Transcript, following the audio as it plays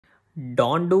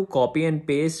Don't do copy and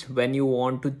paste when you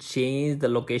want to change the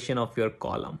location of your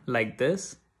column like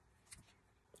this.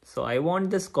 So I want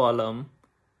this column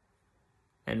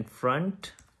in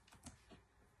front.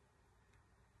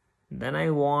 Then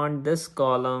I want this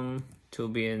column to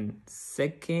be in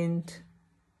second.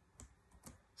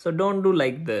 So don't do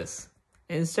like this.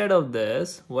 Instead of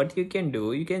this, what you can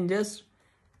do, you can just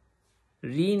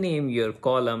rename your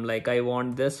column. Like I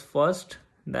want this first,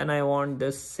 then I want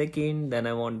this second, then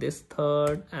I want this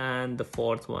third, and the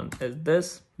fourth one is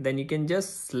this. Then you can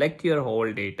just select your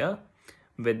whole data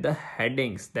with the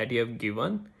headings that you have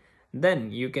given.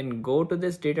 Then you can go to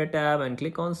this data tab and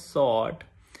click on sort,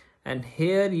 and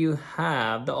here you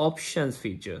have the options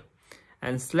feature,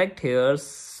 and select here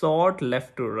sort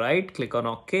left to right, click on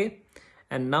OK.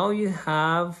 And now you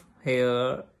have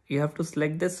here, you have to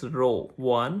select this row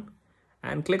 1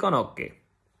 and click on OK.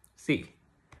 See,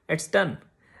 it's done.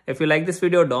 If you like this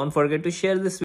video, don't forget to share this video.